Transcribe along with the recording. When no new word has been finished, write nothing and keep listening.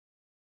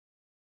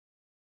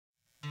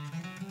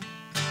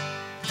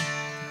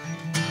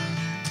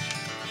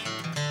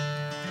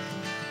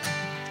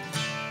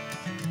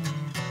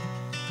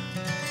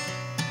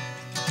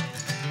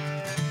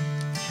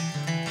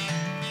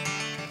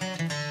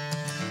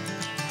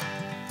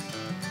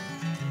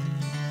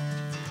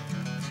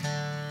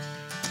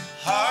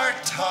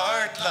Heart to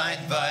heart,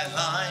 line by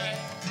line,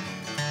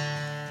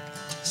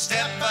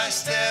 step by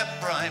step,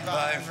 rhyme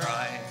by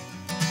rhyme.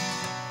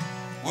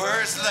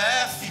 Words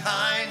left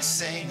behind,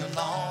 sing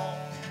along.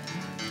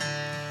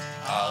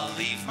 I'll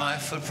leave my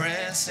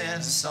footprints in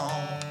the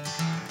song.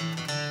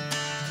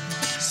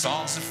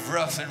 Songs of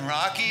rough and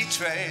rocky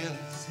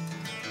trails,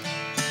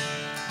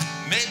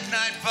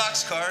 midnight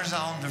boxcars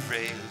on the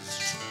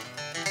rails.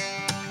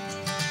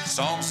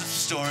 Songs of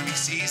stormy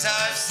seas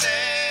I've sailed,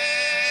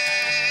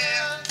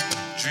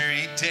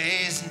 dreary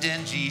days and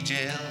dingy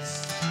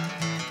jails.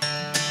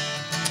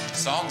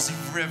 Songs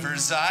of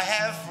rivers I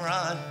have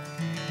run,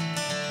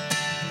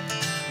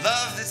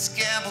 love that's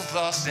gambled,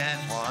 lost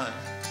and won.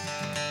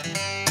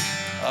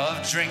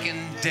 Of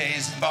drinking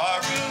days and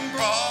barroom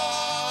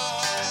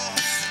brawls,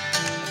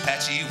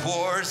 Apache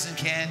wars and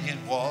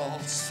canyon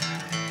walls.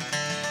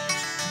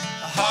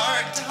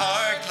 Heart to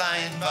heart,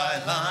 line by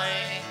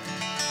line,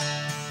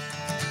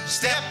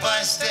 step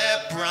by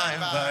step, rhyme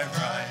by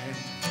rhyme.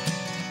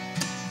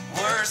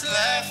 Words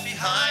left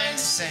behind,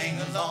 sing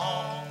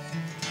along.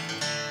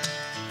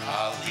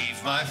 I'll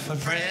leave my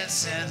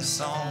footprints in the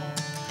song.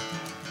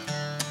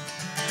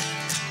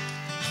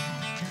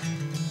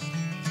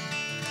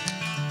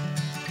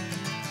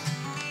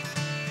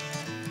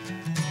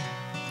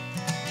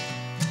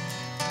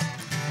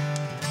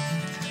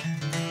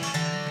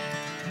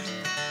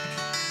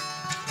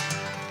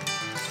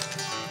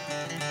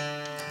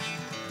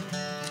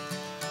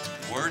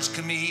 Words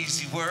come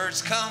easy,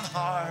 words come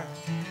hard.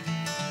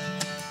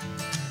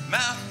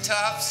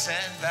 Mountaintops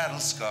and battle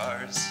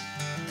scars,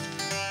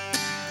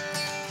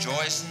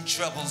 joys and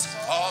troubles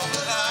all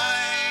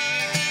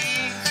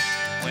alike,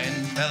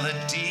 when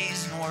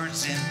melodies and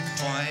words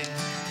entwine.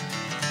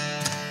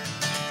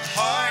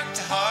 Heart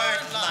to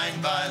heart, line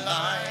by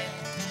line,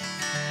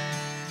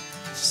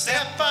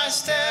 step by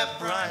step,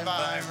 rhyme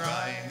by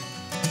rhyme.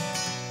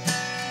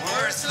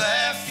 Words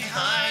left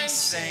behind,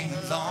 sing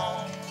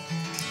along.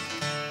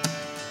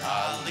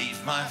 I'll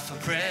leave my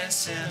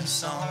footprints in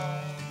song.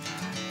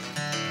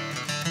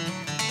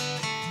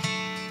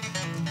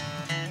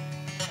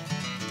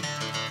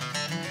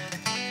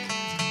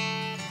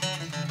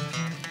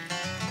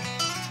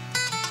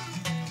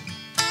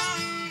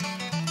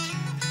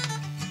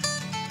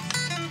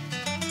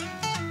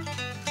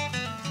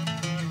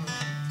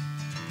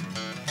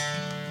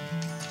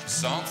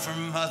 Song for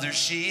mother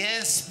she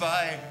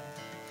inspired,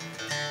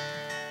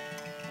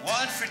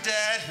 one for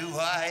dad who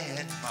I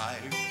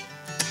admired,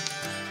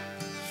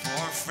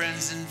 for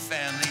friends and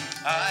family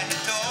I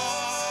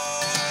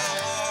adore,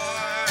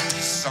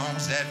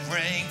 songs that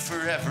ring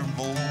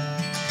forevermore.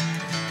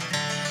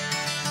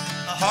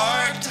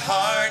 Heart to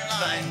heart,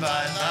 line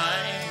by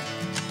line,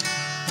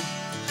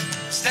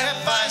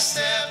 step by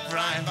step,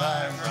 rhyme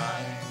by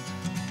rhyme.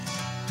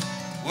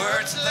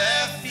 Words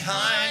left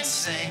behind,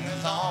 sing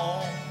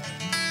along.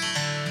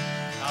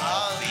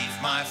 I'll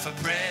leave my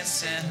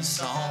footprints in the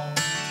song.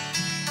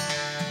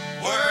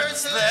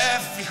 Words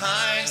left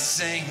behind,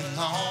 sing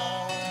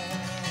along.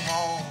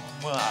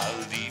 I'll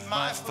leave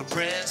my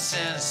footprints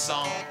in a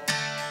song.